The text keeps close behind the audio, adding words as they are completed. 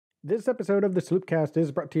This episode of the Sloopcast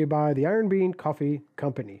is brought to you by the Iron Bean Coffee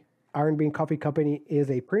Company. Iron Bean Coffee Company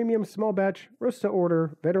is a premium small batch, roast to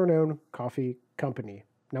order, veteran-owned coffee company.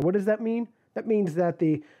 Now, what does that mean? That means that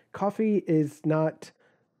the coffee is not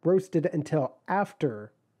roasted until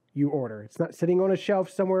after you order. It's not sitting on a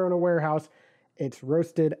shelf somewhere in a warehouse. It's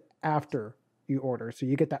roasted after you order. So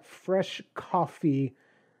you get that fresh coffee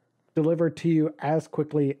delivered to you as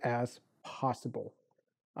quickly as possible.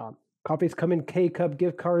 Coffees come in K-Cup.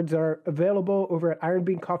 Gift cards are available over at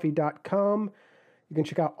ironbeancoffee.com. You can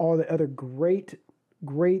check out all the other great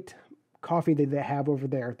coffee that they have over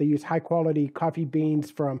there. They use high-quality coffee beans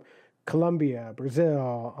from Colombia,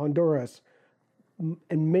 Brazil, Honduras, and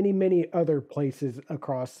many other places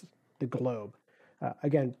across the globe.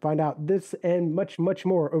 Again, find out this and much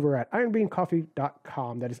more over at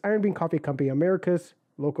ironbeancoffee.com. That is Iron Bean Coffee Company, America's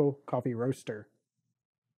local coffee roaster.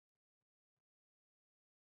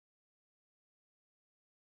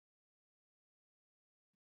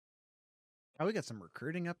 Oh, we got some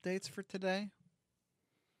recruiting updates for today.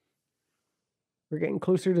 We're getting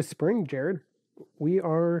closer to spring, Jared. We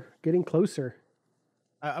are getting closer.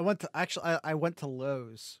 I went to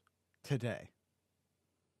Lowe's today,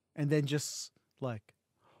 and then just like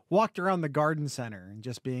walked around the garden center and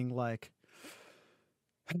just being like,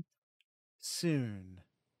 soon.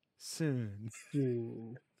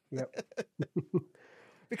 Yep.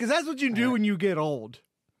 Because that's what you do when you get old.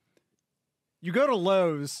 You go to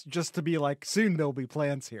Lowe's just to be like, soon there'll be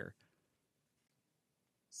plants here.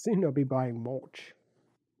 Soon they'll be buying mulch.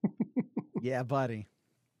 Yeah, buddy.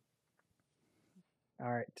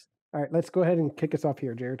 All right. Let's go ahead and kick us off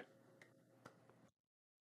here, Jared.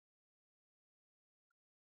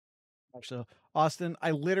 So, Austin,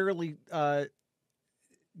 I literally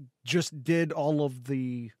just did all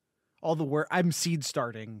the work. I'm seed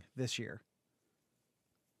starting this year.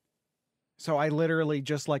 So I literally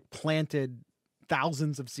just like planted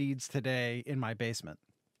thousands of seeds today in my basement.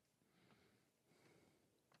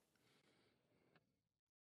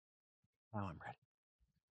 Now I'm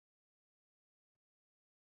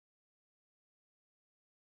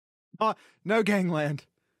ready. No gangland.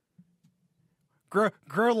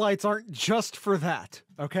 Grow lights aren't just for that,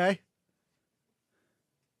 okay?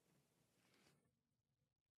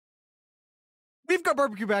 We've got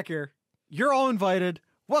barbecue back here. You're all invited.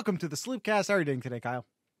 Welcome to the Sloopcast. How are you doing today, Kyle?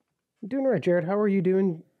 I'm doing all right, Jared. How are you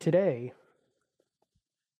doing today?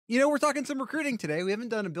 You know, we're talking some recruiting today. We haven't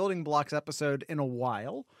done a building blocks episode in a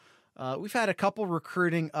while. We've had a couple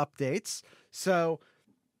recruiting updates. So,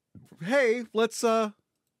 hey, let's do a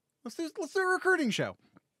recruiting show.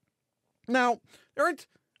 Now, there aren't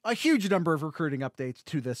a huge number of recruiting updates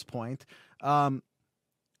to this point. But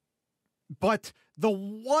the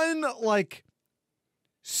one like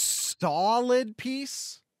solid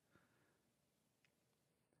piece,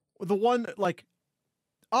 the one like,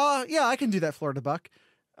 yeah, I can do that, Florida Buck.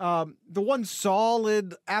 The one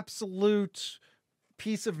solid, absolute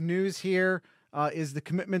piece of news here is the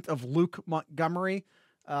commitment of Luke Montgomery.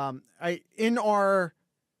 In our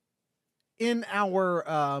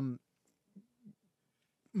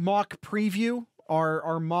mock preview,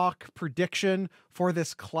 our mock prediction for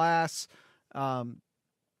this class,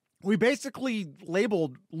 we basically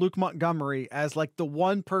labeled Luke Montgomery as like the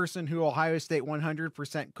one person who Ohio State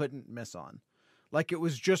 100% couldn't miss on. Like, it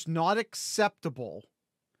was just not acceptable.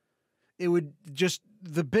 It would just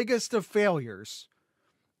the biggest of failures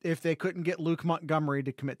if they couldn't get Luke Montgomery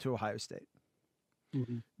to commit to Ohio State.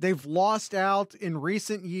 Mm-hmm. They've lost out in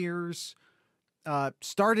recent years,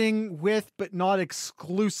 starting with, but not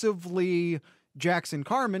exclusively, Jackson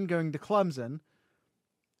Carman going to Clemson.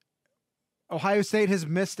 Ohio State has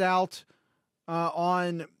missed out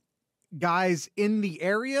on guys in the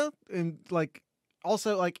area, and like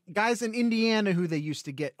also like guys in Indiana who they used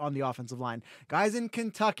to get on the offensive line, guys in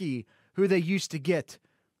Kentucky who they used to get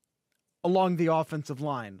along the offensive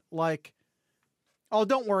line. Like, oh,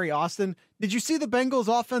 don't worry, Austin. Did you see the Bengals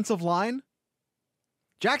offensive line?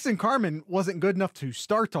 Jackson Carman wasn't good enough to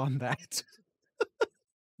start on that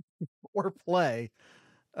or play.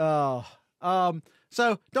 So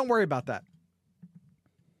don't worry about that.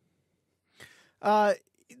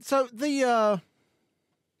 So the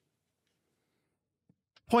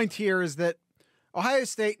point here is that Ohio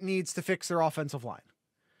State needs to fix their offensive line.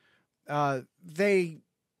 They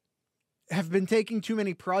have been taking too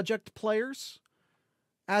many project players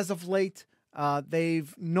as of late.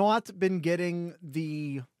 They've not been getting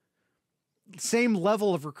the same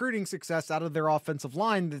level of recruiting success out of their offensive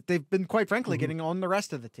line that they've been, quite frankly, getting on the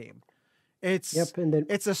rest of the team. It's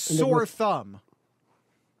a sore thumb.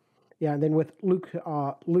 Yeah, and then with Luke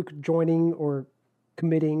joining or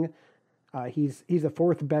committing, He's the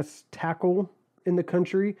fourth best tackle in the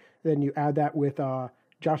country. Then you add that with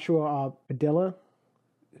Joshua Padilla,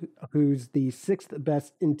 who's the sixth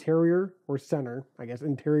best interior or center, I guess,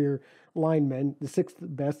 interior lineman, the sixth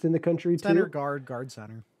best in the country Center, too. guard,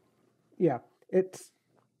 center. Yeah, it's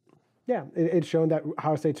shown that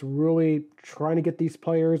Ohio State's really trying to get these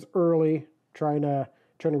players early, trying to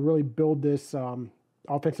really build this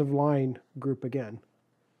offensive line group again.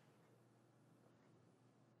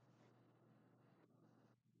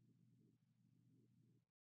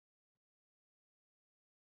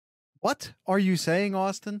 What are you saying,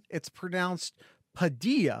 Austin? It's pronounced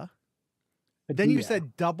Padilla. Then you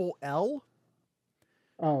said double L?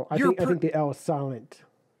 Oh, I think the L is silent.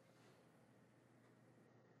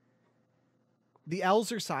 The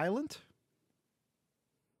L's are silent?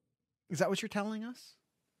 Is that what you're telling us?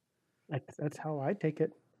 That's how I take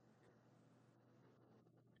it.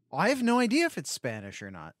 I have no idea if it's Spanish or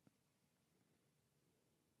not.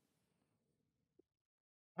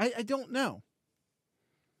 I don't know.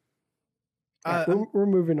 We're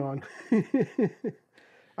moving on.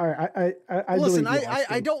 All right, I listen. believe you,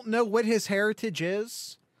 I don't know what his heritage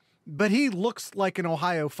is, but he looks like an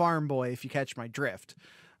Ohio farm boy. If you catch my drift,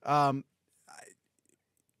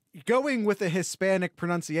 going with a Hispanic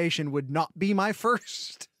pronunciation would not be my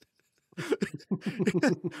first.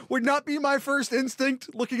 Would not be my first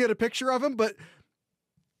instinct looking at a picture of him, but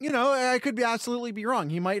you know, I could be absolutely be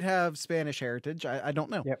wrong. He might have Spanish heritage. I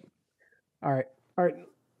don't know. Yep. All right.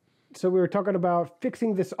 So we were talking about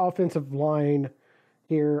fixing this offensive line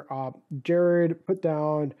here. Jared put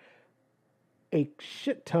down a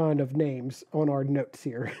shit ton of names on our notes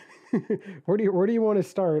here. Where do you want to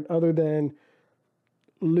start other than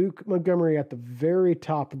Luke Montgomery at the very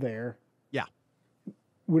top there? Yeah.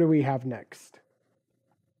 What do we have next?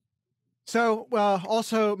 So,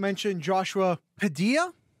 also mentioned Joshua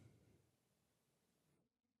Padilla.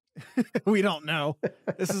 We don't know.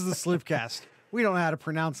 This is the Sloopcast. We don't know how to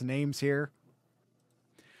pronounce names here.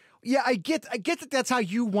 Yeah, I get that that's how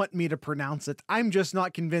you want me to pronounce it. I'm just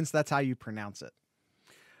not convinced that's how you pronounce it.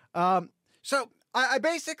 So I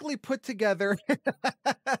basically put together.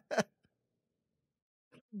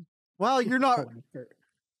 Well, you're not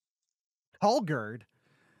Tallgird.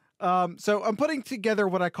 So I'm putting together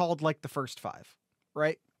what I called like the first five,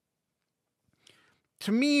 right?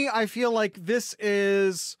 To me, I feel like this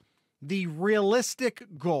is the realistic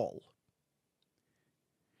goal.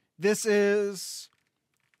 This is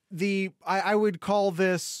I would call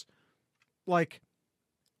this like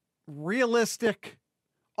realistic,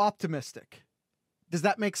 optimistic. Does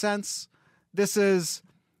that make sense? This is,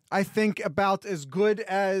 I think, about as good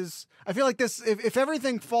as, I feel like this, if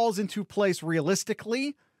everything falls into place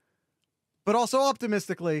realistically, but also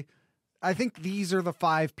optimistically, I think these are the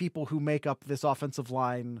five people who make up this offensive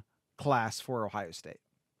line class for Ohio State.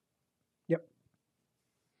 Yep.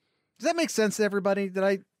 Does that make sense to everybody?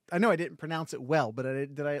 I know I didn't pronounce it well, but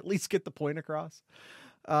did I at least get the point across?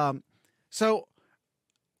 So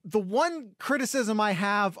the one criticism I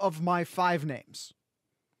have of my five names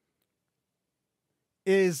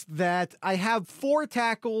is that I have 4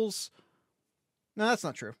 tackles. No, that's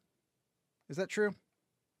not true. Is that true?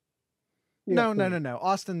 Yeah, no.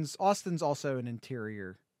 Austin's also an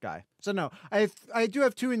interior guy. So no, I do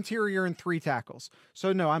have 2 interior and 3 tackles.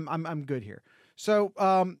 So no, I'm good here. So,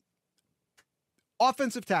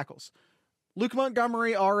 offensive tackles. Luke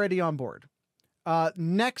Montgomery already on board.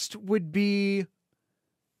 Next would be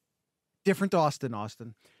different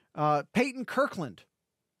Austin. Peyton Kirkland.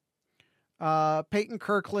 Peyton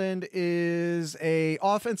Kirkland is a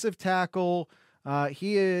offensive tackle.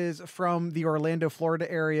 He is from the Orlando,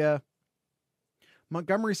 Florida area.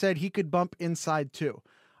 Montgomery said he could bump inside too.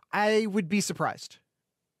 I would be surprised.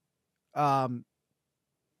 6'5",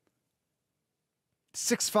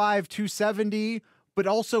 270, but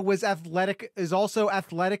also is also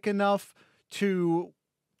athletic enough to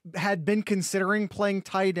had been considering playing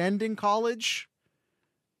tight end in college.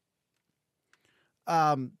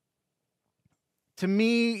 To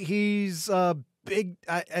me, he's a big,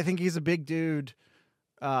 I think he's a big dude.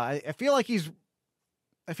 I feel like he's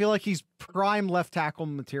prime left tackle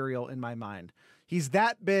material in my mind. He's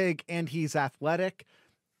that big and he's athletic.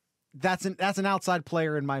 That's an outside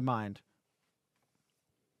player in my mind.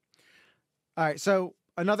 All right. So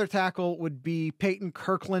another tackle would be Peyton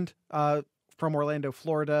Kirkland, from Orlando,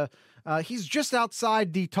 Florida. He's just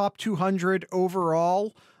outside the top 200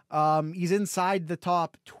 overall. He's inside the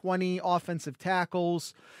top 20 offensive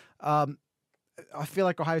tackles. I feel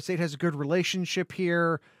like Ohio State has a good relationship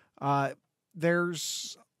here.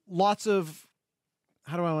 There's lots of,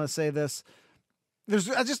 how do I want to say this?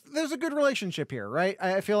 there's a good relationship here, right?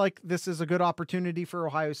 I feel like this is a good opportunity for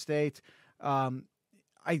Ohio State.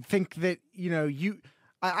 I think that,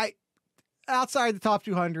 I outside the top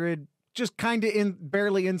 200, just kind of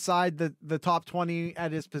barely inside the top 20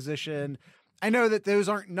 at his position. I know that those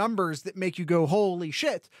aren't numbers that make you go, holy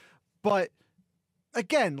shit. But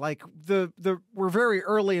again, like we're very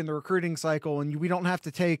early in the recruiting cycle, and we don't have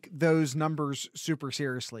to take those numbers super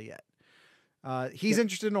seriously yet. He's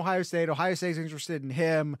interested in Ohio State. Ohio State's interested in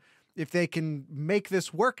him. If they can make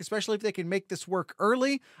this work, especially if they can make this work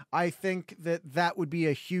early, I think that would be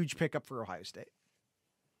a huge pickup for Ohio State.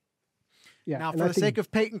 Yeah. Now, for the sake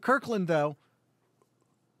of Peyton Kirkland, though,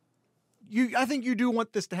 I think you do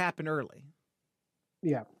want this to happen early.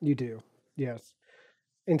 Yeah, you do. Yes.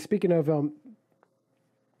 And speaking of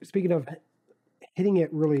hitting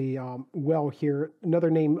it really well here, another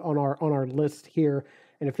name on our list here,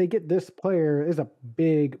 and if they get this player, is a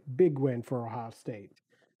big win for Ohio State,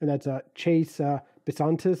 and that's Chase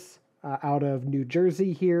Bisontis out of New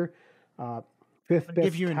Jersey here, fifth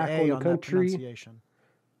best tackle in the country.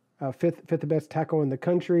 Fifth best tackle in the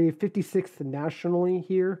country, 56th nationally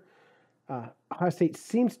here. Ohio State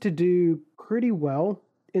seems to do pretty well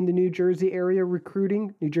in the New Jersey area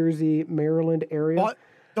recruiting, New Jersey, Maryland area.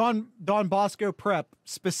 Don Bosco Prep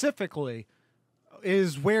specifically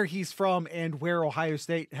is where he's from and where Ohio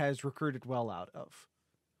State has recruited well out of.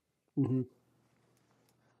 Mm-hmm.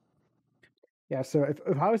 Yeah, so if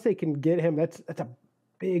Ohio State can get him, that's a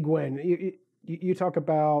big win. You talk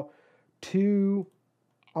about two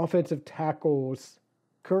offensive tackles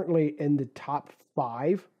currently in the top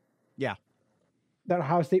 5. Yeah. That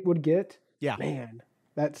Ohio State would get. Yeah.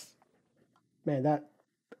 That's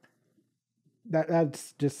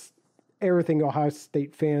just everything Ohio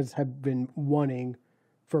State fans have been wanting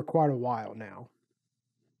for quite a while now.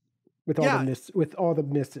 With all the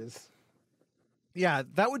misses. Yeah,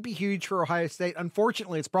 that would be huge for Ohio State.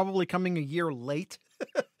 Unfortunately, it's probably coming a year late.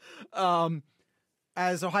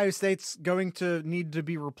 As Ohio State's going to need to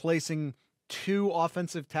be replacing 2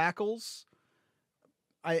 offensive tackles,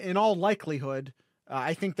 in all likelihood,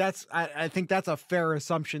 I think that's a fair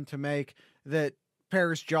assumption to make, that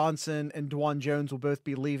Paris Johnson and Dwan Jones will both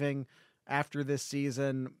be leaving after this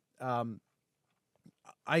season. I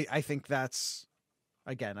think that's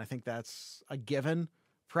a given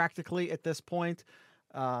practically at this point.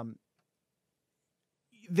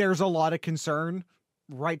 There's a lot of concern,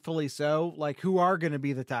 rightfully so, like who are going to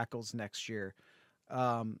be the tackles next year.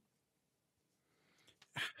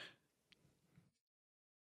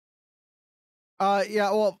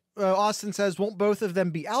 Austin says, won't both of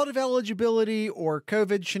them be out of eligibility or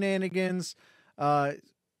COVID shenanigans? Are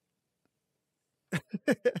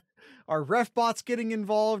ref bots getting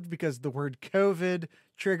involved because the word COVID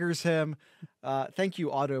triggers him? Thank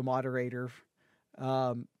you, auto moderator.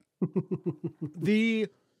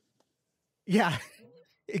 Yeah,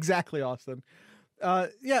 exactly, Austin.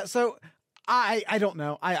 So I don't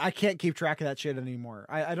know. I can't keep track of that shit anymore.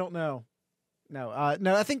 I don't know. No, I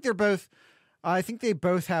think they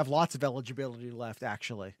both have lots of eligibility left,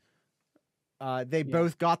 actually. They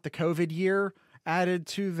both got the COVID year added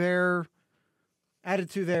to their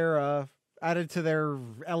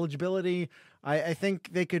eligibility. I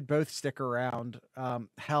think they could both stick around.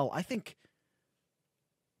 Hell, I think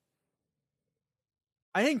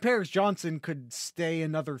Paris Johnson could stay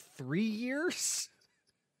another 3 years.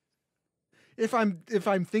 If I'm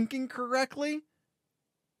thinking correctly.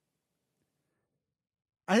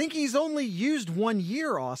 I think he's only used 1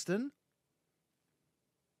 year, Austin.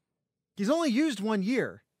 He's only used 1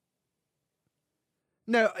 year.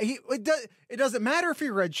 No, it doesn't matter if he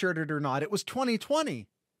redshirted or not. It was 2020.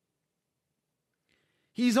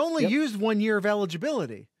 He's only used 1 year of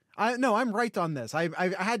eligibility. I'm right on this. I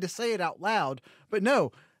had to say it out loud, but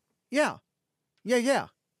no. Yeah. Yeah,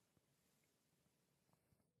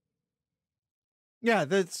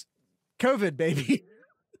 that's COVID, baby.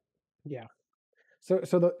 Yeah. So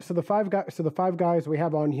the 5 guys we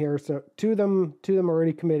have on here. So two of them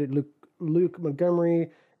already committed. Luke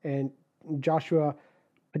Montgomery and Joshua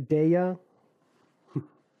Padilla.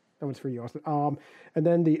 That one's for you, Austin. And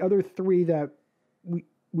then the other 3 that we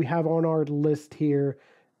have on our list here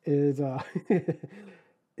is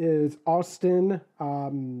is Austin.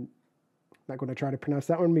 Not going to try to pronounce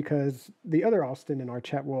that one because the other Austin in our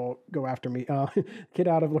chat will go after me. Kid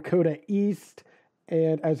out of Lakota East.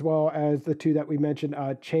 And as well as the 2 that we mentioned,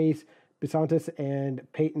 Chase Bisontis and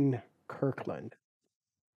Peyton Kirkland.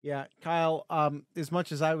 Yeah, Kyle, as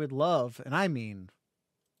much as I would love, and I mean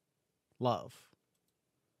love,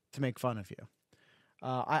 to make fun of you,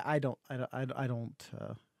 I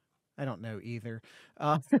I don't know either.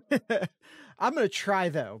 I'm going to try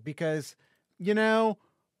though, because,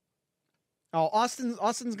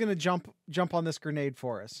 Austin's going to jump on this grenade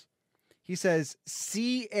for us. He says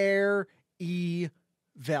Sierra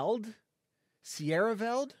Veld. Sierra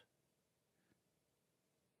Veld?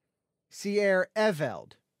 Sierra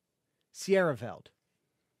Veld. Sierra Veld.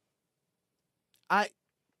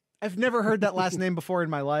 I've never heard that last name before in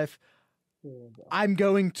my life. I'm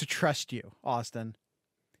going to trust you, Austin.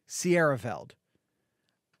 Sierra Veld.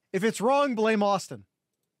 If it's wrong, blame Austin.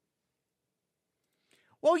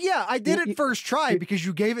 Well, yeah, I did it first try because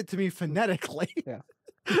you gave it to me phonetically. Yeah.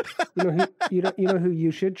 You know who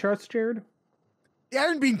you should trust, Jared? The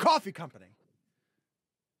Iron Bean Coffee Company.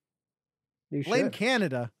 You Blame should.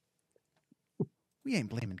 Canada. We ain't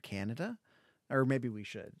blaming Canada. Or maybe we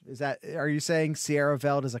should. Are you saying Sierra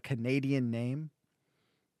Veld is a Canadian name?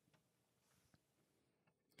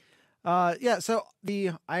 Yeah, so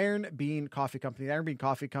the Iron Bean Coffee Company. The Iron Bean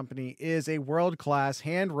Coffee Company is a world-class,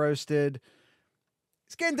 hand-roasted...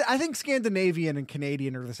 I think Scandinavian and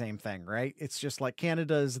Canadian are the same thing, right? It's just like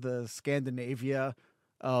Canada is the Scandinavia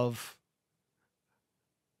of...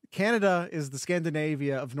 Canada is the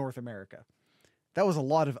Scandinavia of North America. That was a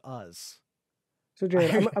lot of us. So,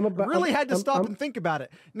 Jared, I had to stop and think about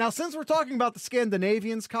it. Now, since we're talking about the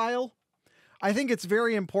Scandinavians, Kyle, I think it's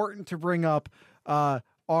very important to bring up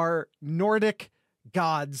our Nordic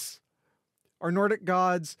gods. Our Nordic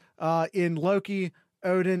gods in Loki,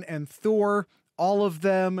 Odin, and Thor. All of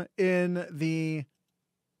them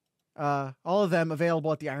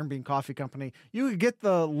available at the Iron Bean Coffee Company. You could get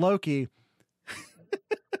the Loki.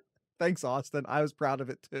 Thanks, Austin. I was proud of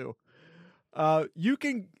it too. You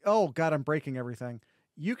can. Oh God, I'm breaking everything.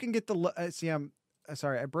 You can get the. I'm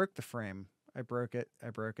sorry. I broke the frame. I broke it.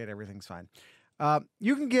 Everything's fine.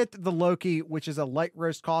 You can get the Loki, which is a light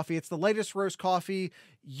roast coffee. It's the lightest roast coffee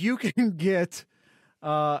you can get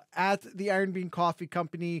at the Iron Bean Coffee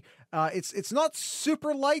Company. It's not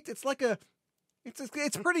super light. It's like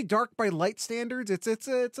it's pretty dark by light standards. It's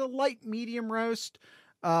a light medium roast.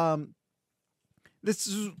 This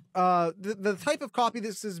is the type of coffee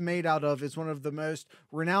this is made out of is one of the most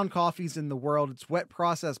renowned coffees in the world. It's wet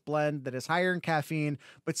process blend that is higher in caffeine,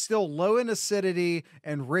 but still low in acidity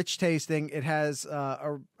and rich tasting. It has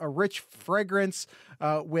a rich fragrance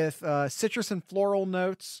with citrus and floral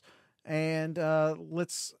notes. And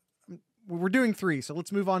we're doing 3, so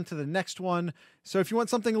let's move on to the next one. So if you want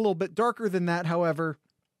something a little bit darker than that, however,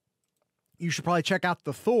 you should probably check out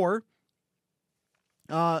the Thor.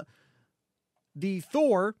 The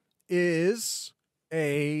Thor is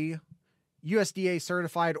a USDA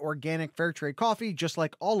certified organic fair trade coffee, just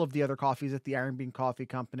like all of the other coffees at the Iron Bean Coffee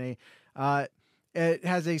Company. It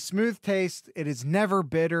has a smooth taste. It is never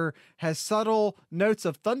bitter, has subtle notes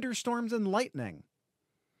of thunderstorms and lightning.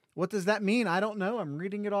 What does that mean? I don't know. I'm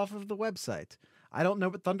reading it off of the website. I don't know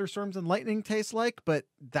what thunderstorms and lightning taste like, but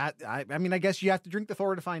I mean, I guess you have to drink the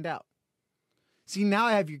Thor to find out. See, now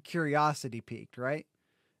I have your curiosity piqued, right?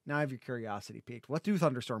 Now I have your curiosity piqued. What do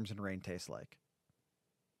thunderstorms and rain taste like?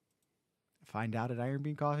 Find out at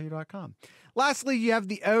ironbeancoffee.com. Lastly, you have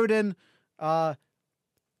the Odin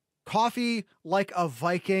coffee like a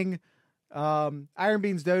Viking. Iron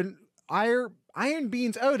Beans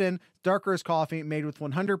Odin dark roast coffee made with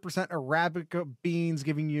 100% Arabica beans,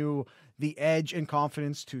 giving you the edge and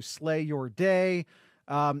confidence to slay your day.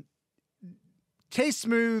 Taste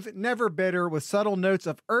smooth, never bitter, with subtle notes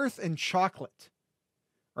of earth and chocolate.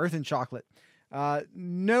 No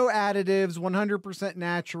additives, 100%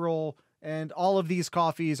 natural, and all of these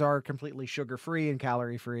coffees are completely sugar-free and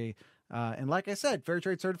calorie-free. And like I said, fair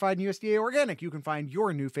trade certified and USDA organic. You can find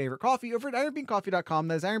your new favorite coffee over at ironbeancoffee.com.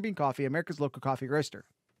 That is Iron Bean Coffee, America's local coffee roaster.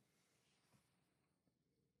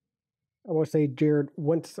 I want to say, Jared,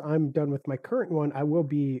 once I'm done with my current one, I will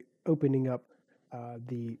be opening up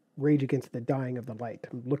the Rage Against the Dying of the Light.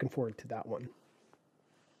 I'm looking forward to that one.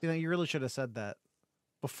 You really should have said that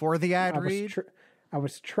before the ad read. I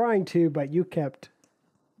was trying to, but you kept.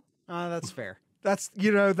 That's fair. That's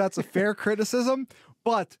a fair criticism.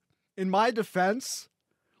 But in my defense,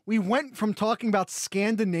 we went from talking about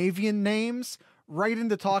Scandinavian names right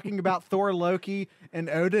into talking about Thor, Loki, and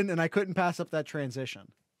Odin, and I couldn't pass up that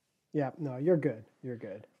transition. Yeah, no, you're good. You're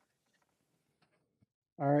good.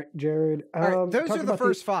 All right, Jared. All right, those are the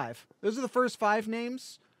first 5. Those are the first 5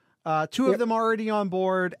 names. 2 of them already on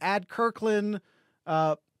board. Add Kirkland,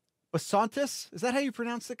 Basantis. Is that how you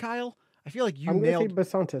pronounce it, Kyle? I feel like you nailed. I'm going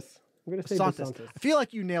to say Basantis. I feel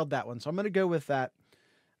like you nailed that one, so I'm going to go with that.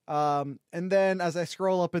 And then as I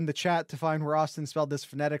scroll up in the chat to find where Austin spelled this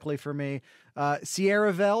phonetically for me,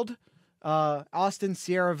 Sierra Veld, Austin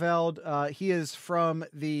Sierra Veld. He is from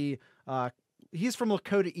the He's from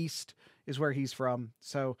Lakota East is where he's from.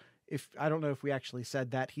 So I don't know if we actually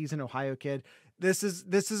said that, he's an Ohio kid. This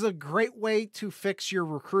is a great way to fix your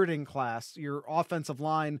recruiting class, your offensive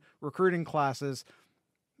line recruiting classes,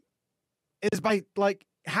 is by like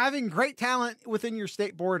having great talent within your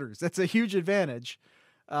state borders. That's a huge advantage.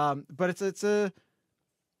 But it's an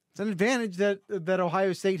advantage that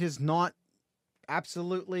Ohio State has not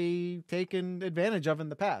absolutely taken advantage of in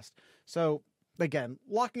the past. So again,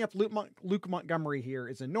 locking up Luke Montgomery here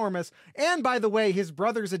is enormous. And by the way, his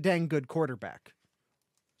brother's a dang good quarterback.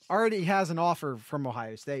 Already has an offer from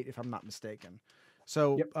Ohio State, if I'm not mistaken.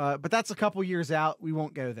 So, yep. But that's a couple years out. We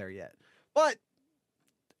won't go there yet. But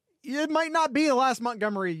it might not be the last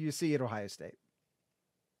Montgomery you see at Ohio State.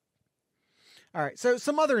 All right. So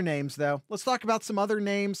some other names, though. Let's talk about some other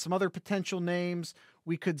names, some other potential names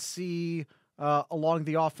we could see along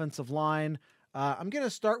the offensive line. I'm going to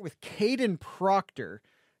start with Caden Proctor.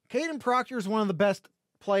 Caden Proctor is one of the best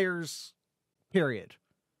players, period.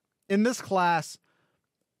 In this class,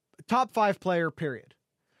 top 5 player, period.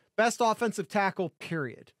 Best offensive tackle,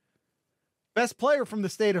 period. Best player from the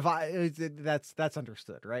state of Iowa. That's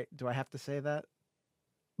understood, right? Do I have to say that?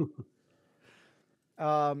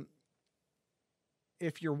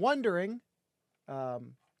 If you're wondering, yeah,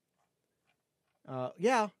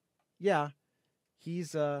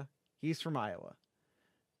 he's from Iowa.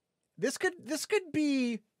 This could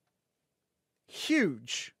be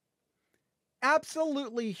huge,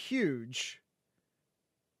 absolutely huge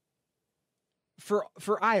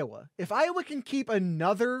for Iowa. If Iowa can keep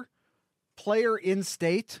another player in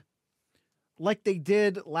state like they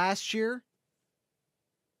did last year,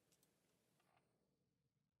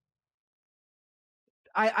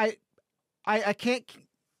 I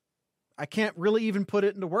can't really even put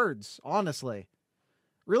it into words, honestly.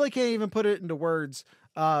 Really can't even put it into words.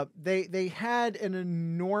 They had an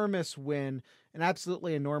enormous win, an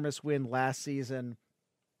absolutely enormous win last season.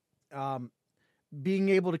 Being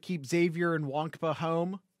able to keep Xavier and Wonkpa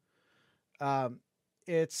home.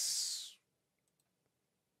 It's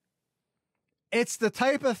the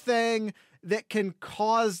type of thing that can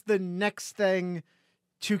cause the next thing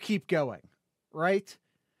to keep going, right?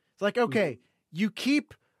 It's like, okay, you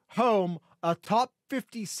keep home a top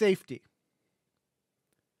 50 safety.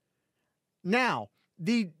 Now,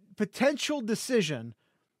 the potential decision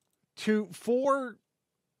for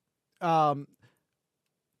Caden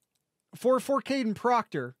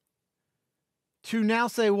Proctor to now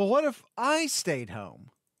say, well, what if I stayed home?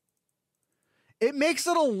 It makes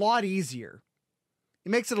it a lot easier. It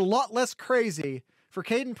makes it a lot less crazy for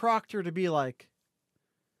Caden Proctor to be like,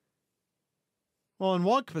 well, and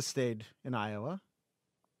Wonkpa stayed in Iowa.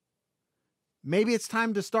 Maybe it's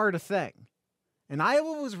time to start a thing. And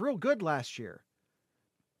Iowa was real good last year.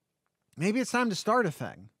 Maybe it's time to start a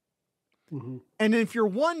thing. Mm-hmm. And if you're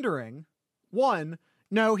wondering, one,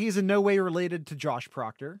 no, he's in no way related to Josh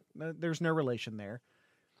Proctor. There's no relation there.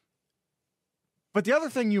 But the other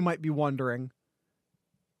thing you might be wondering,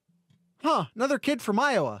 another kid from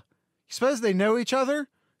Iowa. You suppose they know each other?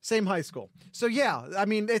 Same high school. So yeah, I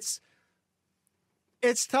mean, it's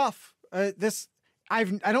tough. I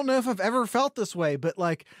don't know if I've ever felt this way, but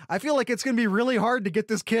like, I feel like it's going to be really hard to get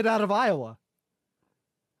this kid out of Iowa.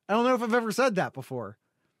 I don't know if I've ever said that before.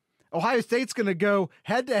 Ohio State's going to go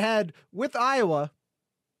head to head with Iowa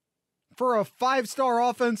for a 5-star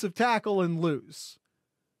offensive tackle and lose.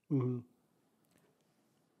 Mm-hmm.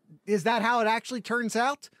 Is that how it actually turns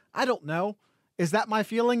out? I don't know. Is that my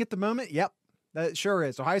feeling at the moment? Yep, that sure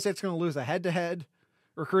is. Ohio State's going to lose a head-to-head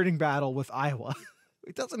recruiting battle with Iowa.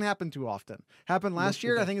 It doesn't happen too often. Happened last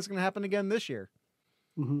year. I think it's going to happen again this year.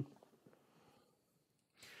 Mm-hmm.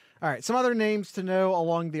 All right. Some other names to know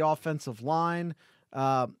along the offensive line.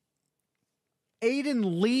 Aiden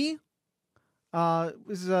Lee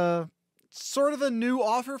was sort of a new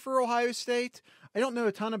offer for Ohio State. I don't know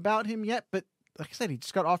a ton about him yet, but like I said, he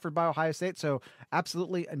just got offered by Ohio State. So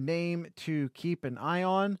absolutely a name to keep an eye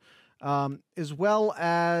on, as well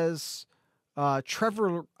as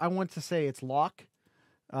Trevor. I want to say it's Locke.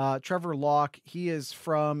 Trevor Locke. He is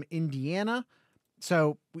from Indiana.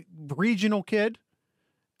 So regional kid.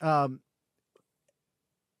 Right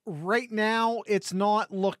now it's not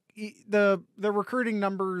the recruiting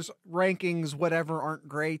numbers, rankings, whatever aren't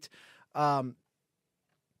great.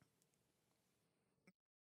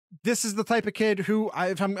 This is the type of kid who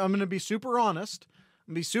I'm going to be super honest.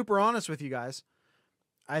 I'm going to be super honest with you guys.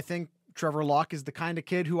 I think Trevor Locke is the kind of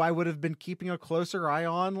kid who I would have been keeping a closer eye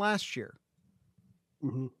on last year.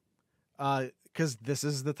 Mm-hmm. Because this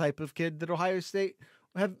is the type of kid that Ohio State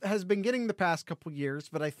has been getting the past couple years,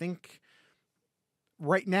 but I think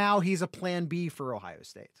right now he's a plan B for Ohio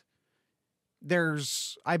State.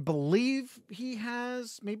 I believe he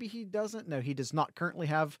has, maybe he doesn't. No, he does not currently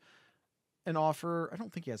have an offer. I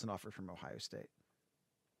don't think he has an offer from Ohio State.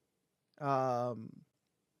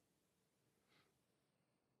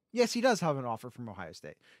 Yes, he does have an offer from Ohio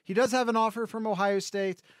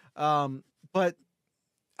State. But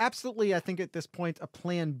absolutely, I think at this point, a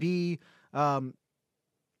plan B.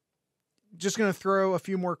 Just going to throw a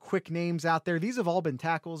few more quick names out there. These have all been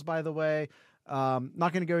tackles, by the way. Not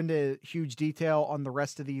going to go into huge detail on the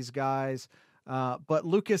rest of these guys. But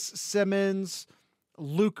Lucas Simmons,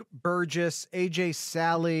 Luke Burgess, AJ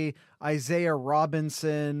Sally, Isaiah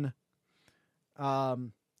Robinson,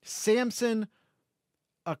 Samson.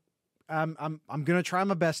 I'm going to try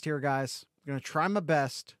my best here, guys. I'm going to try my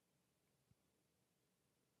best.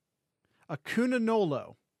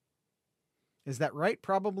 Akunanolo. Is that right?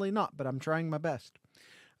 Probably not, but I'm trying my best.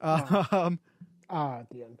 At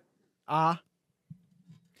the end.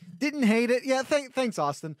 Didn't hate it. Yeah, thanks,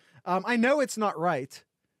 Austin. I know it's not right,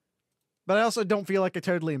 but I also don't feel like I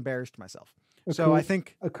totally embarrassed myself. So I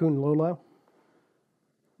think Akunlolo.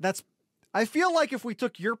 I feel like if we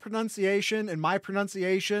took your pronunciation and my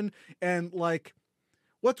pronunciation and like,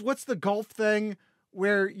 what's the golf thing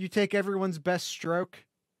where you take everyone's best stroke?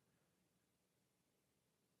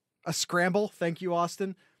 A scramble. Thank you,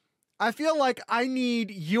 Austin. I feel like I need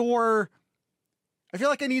the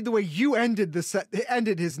way you ended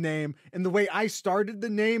his name and the way I started the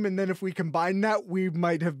name. And then if we combine that, we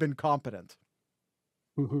might have been competent.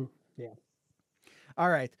 Mm-hmm. Yeah. All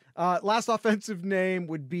right. Last offensive name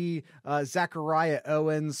would be Zachariah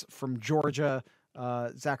Owens from Georgia.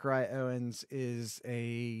 Zachariah Owens is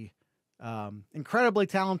a incredibly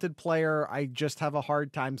talented player. I just have a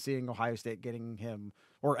hard time seeing Ohio State getting him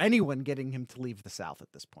or anyone getting him to leave the South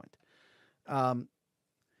at this point. All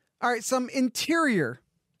right. Some interior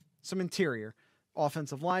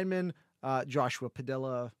offensive linemen, Joshua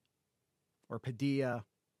Padilla or Padilla.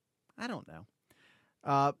 I don't know.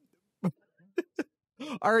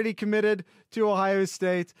 Already committed to Ohio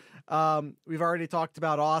State. We've already talked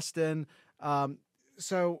about Austin.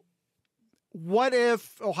 So what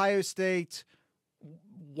if Ohio State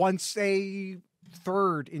wants a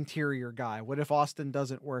third interior guy? What if Austin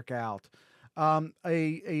doesn't work out?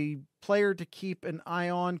 A player to keep an eye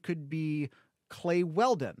on could be Clay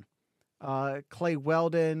Weldon. Clay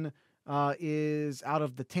Weldon is out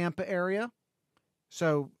of the Tampa area.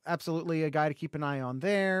 So absolutely a guy to keep an eye on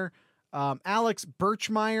there. Alex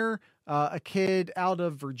Birchmeyer, a kid out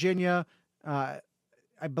of Virginia, I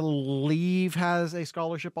believe has a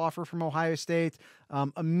scholarship offer from Ohio State.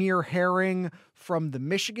 Amir Herring from the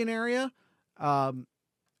Michigan area.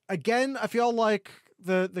 Again, I feel like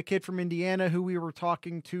the kid from Indiana who we were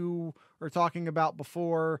talking about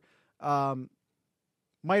before,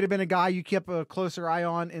 might have been a guy you kept a closer eye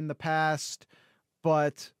on in the past,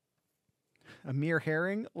 but Amir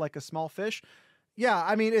Herring, like a small fish. Yeah.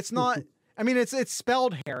 I mean, it's not, it's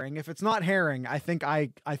spelled herring. If it's not herring, I think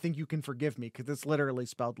you can forgive me, 'cause it's literally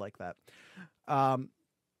spelled like that. I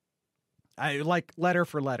like letter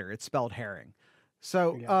for letter. It's spelled herring.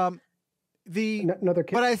 So, Yeah. Another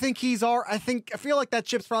kid. But I think I feel like that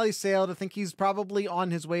ship's probably sailed. I think he's probably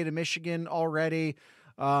on his way to Michigan already.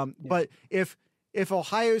 But if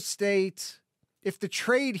Ohio State, if the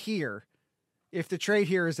trade here is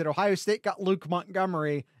that Ohio State got Luke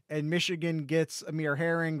Montgomery and Michigan gets Amir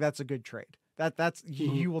Herring, that's a good trade. That's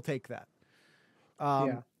you will take that.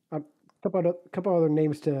 A couple other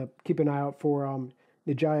names to keep an eye out for.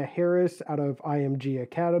 Najaya Harris out of IMG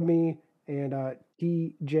Academy and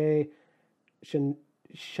TJ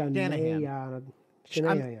Shanahan.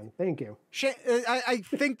 Thank you. I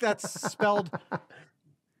think that's spelled.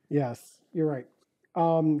 Yes, you're right.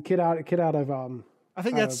 Kid out of I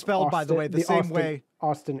think that's spelled, Austin, by the way, the same way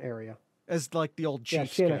Austin area as like the old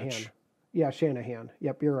Chiefs Shanahan. coach. Yeah, Shanahan.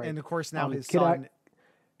 Yep, you're right. And of course now his son.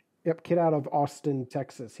 Kid out of Austin,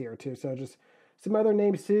 Texas here too. So just some other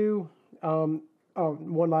names too.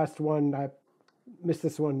 One last one. I missed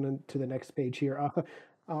this one to the next page here.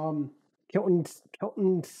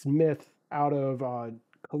 Kelton Smith out of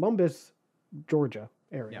Columbus, Georgia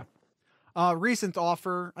area. Yeah. Recent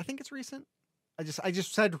offer. I think it's recent. I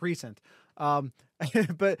just said recent.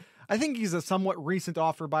 But I think he's a somewhat recent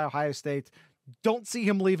offer by Ohio State. Don't see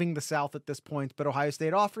him leaving the South at this point, but Ohio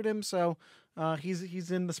State offered him, so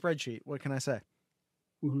he's in the spreadsheet. What can I say?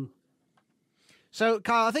 Mm-hmm. So,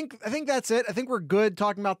 Kyle, I think that's it. I think we're good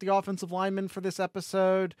talking about the offensive linemen for this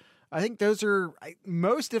episode. I think those are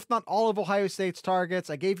most, if not all, of Ohio State's targets.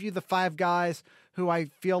 I gave you the 5 guys who I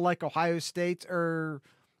feel like Ohio State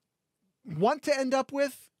want to end up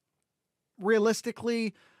with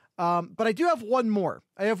realistically. But I do have one more.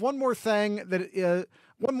 I have one more thing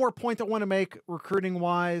one more point I want to make recruiting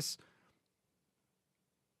wise.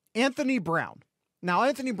 Anthony Brown. Now,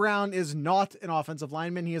 Anthony Brown is not an offensive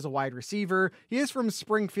lineman. He is a wide receiver. He is from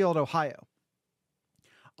Springfield, Ohio.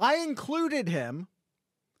 I included him.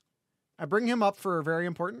 I bring him up for a very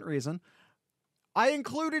important reason. I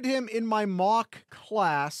included him in my mock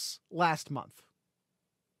class last month.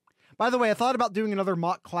 By the way, I thought about doing another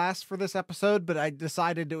mock class for this episode, but I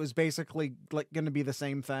decided it was basically like going to be the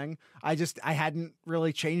same thing. I hadn't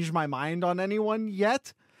really changed my mind on anyone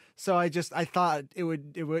yet. So I thought it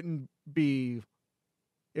would be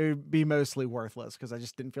mostly worthless because I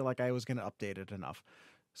just didn't feel like I was going to update it enough.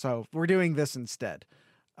 So we're doing this instead.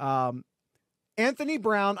 Anthony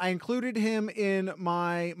Brown, I included him in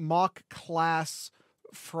my mock class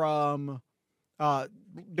from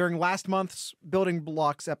during last month's Building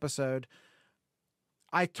Blocks episode.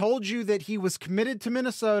 I told you that he was committed to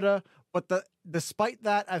Minnesota, but despite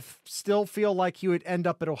that, I still feel like he would end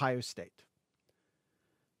up at Ohio State.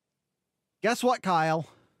 Guess what, Kyle?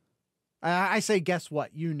 I say guess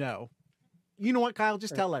what? You know what, Kyle?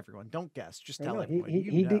 Just tell everyone. Don't guess. Just tell everyone.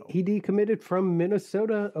 He decommitted from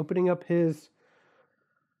Minnesota, opening up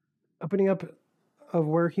of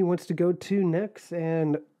where he wants to go to next,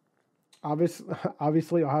 and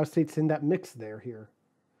obviously Ohio State's in that mix here.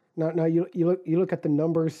 Now you look at the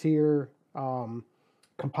numbers here,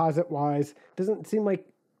 composite wise, doesn't seem like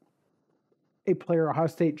a player Ohio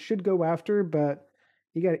State should go after, but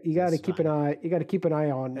you got to keep an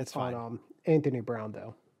eye on Anthony Brown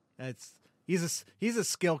though. He's a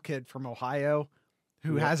skill kid from Ohio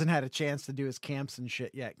who hasn't had a chance to do his camps and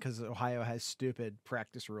shit yet because Ohio has stupid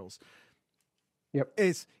practice rules. Yep.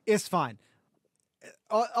 It's fine.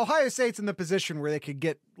 Ohio State's in the position where they could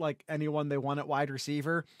get like anyone they want at wide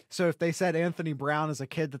receiver. So if they said Anthony Brown is a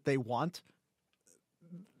kid that they want,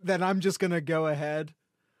 then I'm just going to go ahead.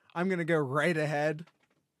 I'm going to go right ahead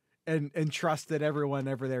and trust that everyone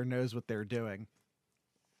over there knows what they're doing.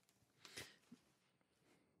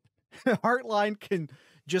 Heartline can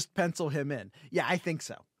just pencil him in. Yeah, I think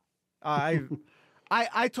so. I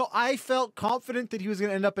felt confident that he was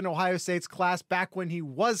going to end up in Ohio State's class back when he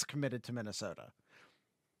was committed to Minnesota.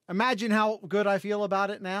 Imagine how good I feel about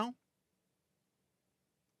it now.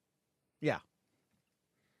 Yeah.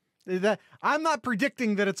 I'm not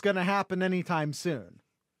predicting that it's going to happen anytime soon,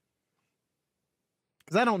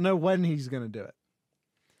 because I don't know when he's going to do it.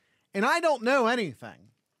 And I don't know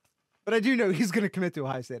anything, but I do know he's going to commit to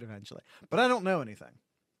Ohio State eventually, but I don't know anything.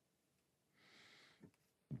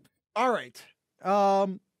 All right.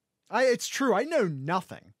 It's true. I know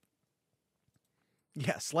nothing.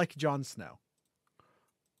 Yes. Like Jon Snow.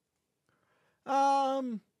 Kyle,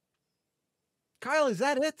 is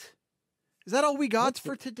that it? Is that all we got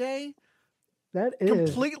for today? That is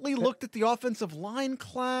completely looked at the offensive line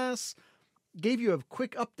class, gave you a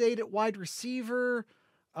quick update at wide receiver.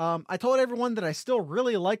 I told everyone that I still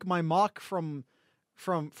really like my mock from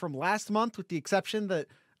last month, with the exception that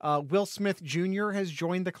Will Smith Jr. has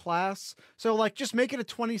joined the class. So like, just make it a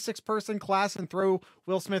 26-person class and throw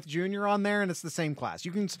Will Smith Jr. on there, and it's the same class.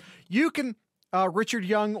 You can Richard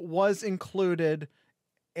Young was included.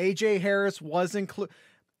 AJ Harris was included.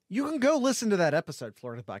 You can go listen to that episode,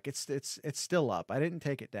 Florida Buck. It's still up. I didn't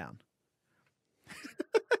take it down.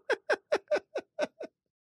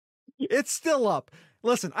 It's still up.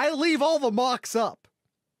 Listen, I leave all the mocks up.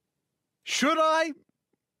 Should I?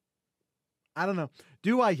 I don't know.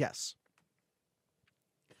 Do I? Yes.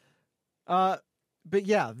 But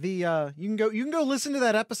yeah, you can go listen to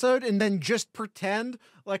that episode and then just pretend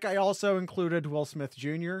like I also included Will Smith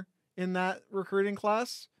Jr. in that recruiting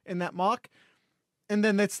class, in that mock. And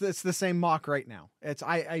then it's the same mock right now.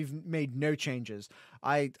 I've made no changes.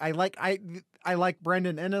 I like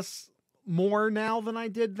Brendan Ennis more now than I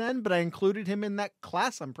did then, but I included him in that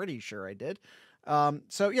class. I'm pretty sure I did.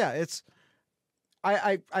 So yeah,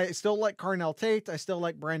 I still like Carnell Tate. I still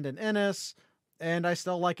like Brendan Ennis, and I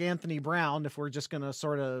still like Anthony Brown, if we're just going to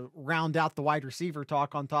sort of round out the wide receiver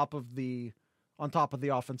talk on top of the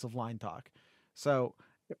offensive line talk. So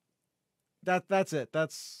that's it.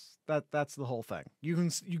 That's the whole thing.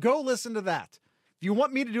 You go listen to that. If you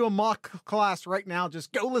want me to do a mock class right now,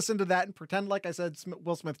 just go listen to that and pretend like I said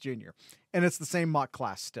Will Smith Jr. And it's the same mock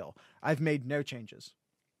class still. I've made no changes.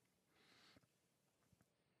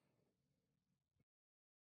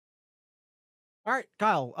 All right,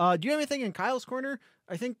 Kyle, do you have anything in Kyle's corner?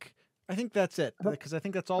 I think that's it, because I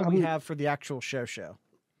think that's all we have for the actual show.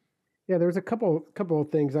 Yeah, there's a couple of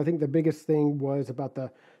things. I think the biggest thing was about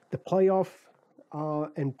the playoff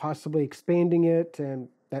and possibly expanding it, and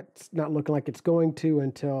That's not looking like it's going to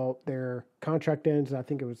until their contract ends. I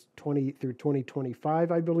think it was 20 through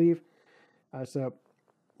 2025, I believe. So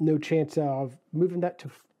no chance of moving that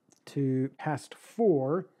to past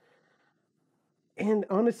 4. And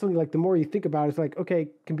honestly, like the more you think about it, it's like, okay,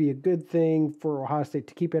 it can be a good thing for Ohio State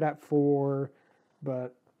to keep it at 4,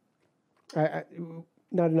 but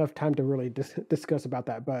not enough time to really discuss about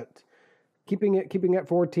that. But keeping at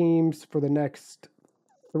 4 teams for the next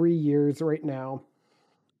 3 years right now.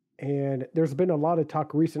 And there's been a lot of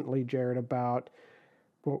talk recently, Jared, about,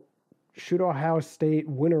 well, should Ohio State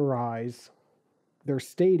winterize their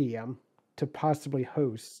stadium to possibly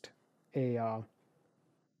host a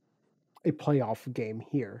playoff game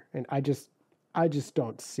here? And I just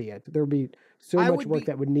don't see it. There'd be so much work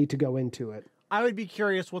that would need to go into it. I would be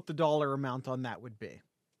curious what the dollar amount on that would be,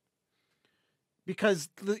 because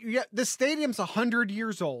the stadium's 100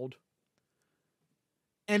 years old,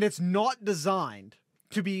 and it's not designed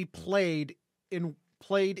to be played in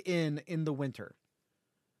the winter.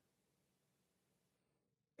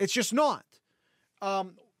 It's just not.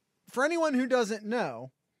 For anyone who doesn't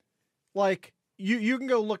know, like you can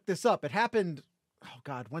go look this up. It happened. Oh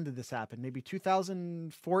God, when did this happen? Maybe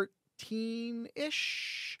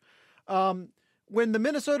 2014-ish. When the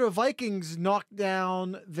Minnesota Vikings knocked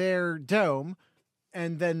down their dome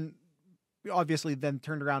and then obviously then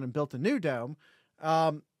turned around and built a new dome.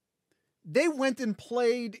 They went and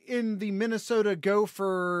played in the Minnesota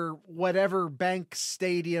Gopher, whatever bank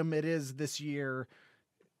stadium it is this year.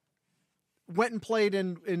 Went and played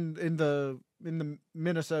in the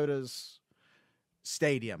Minnesota's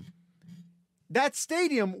stadium. That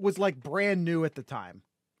stadium was like brand new at the time.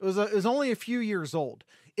 It was only a few years old.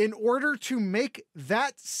 In order to make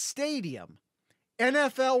that stadium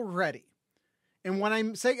NFL ready, and when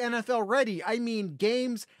I say NFL ready, I mean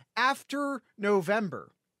games after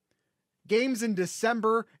November. Games in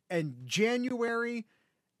December and January,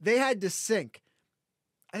 they had to sink,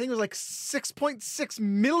 I think it was like $6.6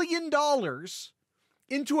 million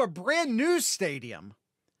into a brand new stadium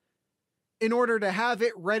in order to have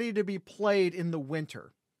it ready to be played in the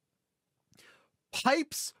winter.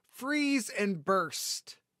 Pipes freeze and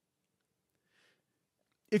burst.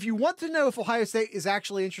 If you want to know if Ohio State is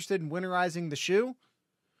actually interested in winterizing the shoe,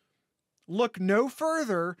 look no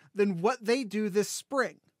further than what they do this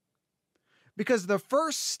spring. Because the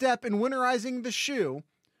first step in winterizing the shoe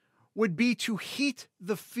would be to heat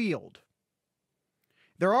the field.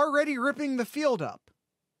 They're already ripping the field up.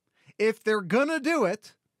 If they're gonna do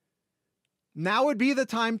it, now would be the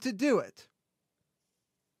time to do it.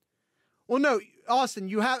 Well, no, Austin,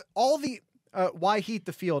 you have all the... why heat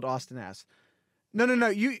the field, Austin asks. No.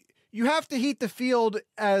 You have to heat the field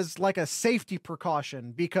as like a safety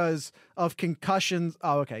precaution because of concussions.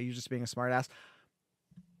 Oh, okay, you're just being a smart ass.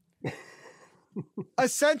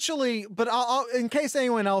 Essentially, but I'll in case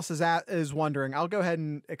anyone else is wondering, I'll go ahead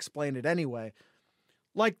and explain it anyway.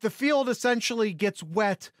 Like the field essentially gets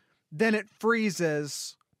wet, then it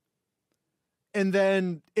freezes, and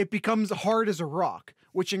then it becomes hard as a rock,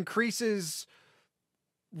 which increases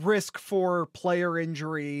risk for player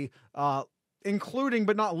injury, including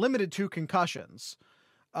but not limited to concussions.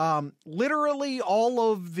 Literally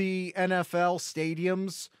all of the NFL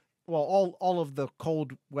stadiums, well, all of the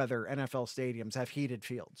cold weather NFL stadiums have heated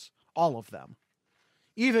fields. All of them.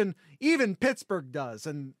 Even Pittsburgh does,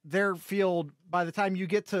 and their field, by the time you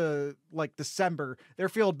get to like December, their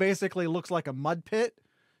field basically looks like a mud pit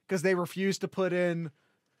because they refuse to put in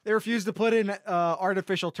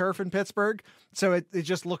artificial turf in Pittsburgh. So it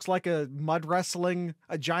just looks like a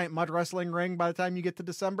giant mud wrestling ring by the time you get to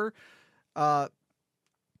December. So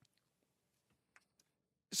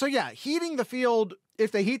yeah, heating the field.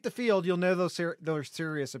 If they heat the field, you'll know they're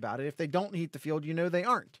serious about it. If they don't heat the field, you know they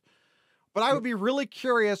aren't. But I would be really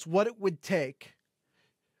curious what it would take,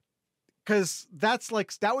 because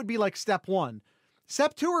that would be like step 1.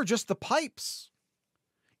 Step 2 are just the pipes.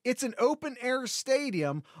 It's an open air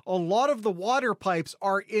stadium. A lot of the water pipes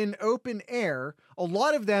are in open air. A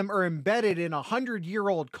lot of them are embedded in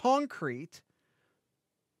 100-year-old concrete.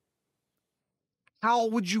 How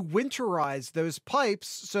would you winterize those pipes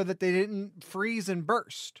so that they didn't freeze and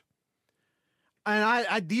burst?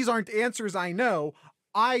 And these aren't answers I know.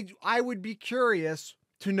 I would be curious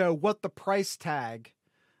to know what the price tag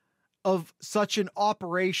of such an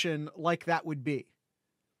operation like that would be.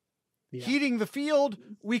 Yeah. Heating the field,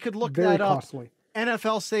 we could look Very that up. Costly.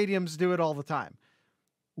 NFL stadiums do it all the time.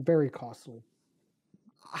 Very costly.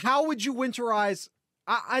 How would you winterize?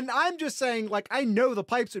 I'm just saying, like, I know the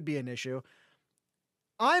pipes would be an issue.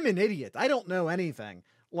 I'm an idiot. I don't know anything.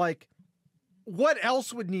 Like, what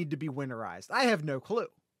else would need to be winterized? I have no clue.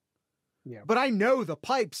 Yeah. But I know the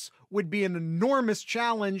pipes would be an enormous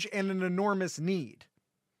challenge and an enormous need.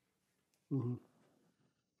 Mm-hmm.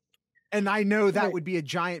 And I know that Right. would be a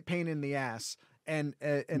giant pain in the ass and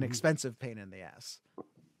an expensive pain in the ass.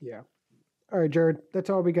 Yeah. All right, Jared, that's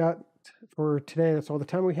all we got for today. That's all the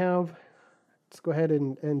time we have. Let's go ahead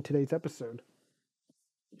and end today's episode.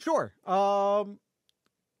 Sure.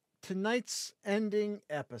 Tonight's ending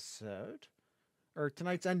episode, or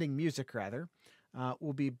tonight's ending music rather,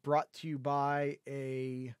 will be brought to you by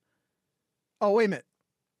oh, wait a minute.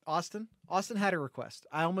 Austin had a request.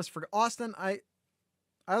 I almost forgot. Austin, I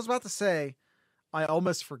was about to say I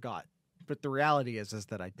almost forgot, but the reality is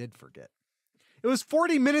that I did forget. It was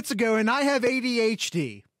 40 minutes ago and I have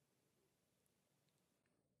ADHD.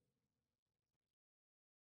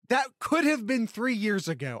 That could have been 3 years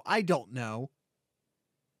ago. I don't know.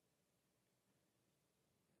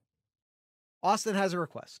 Austin has a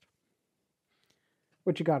request.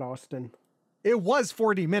 What you got, Austin? It was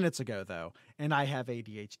 40 minutes ago though, and I have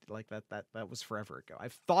ADHD. Like that was forever ago.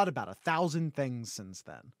 I've thought about 1,000 things since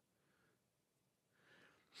then.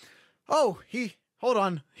 Oh, hold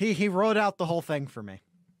on. He wrote out the whole thing for me.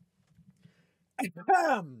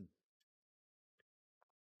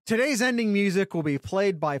 Today's ending music will be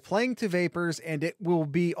played by Playing to Vapors, and it will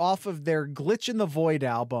be off of their Glitch in the Void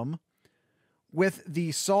album, with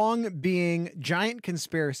the song being Giant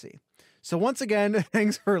Conspiracy. So once again,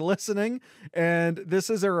 thanks for listening. And this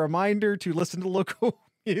is a reminder to listen to local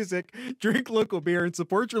music, drink local beer, and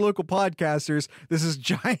support your local podcasters. This is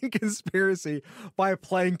Giant Conspiracy by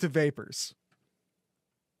Playing to Vapors.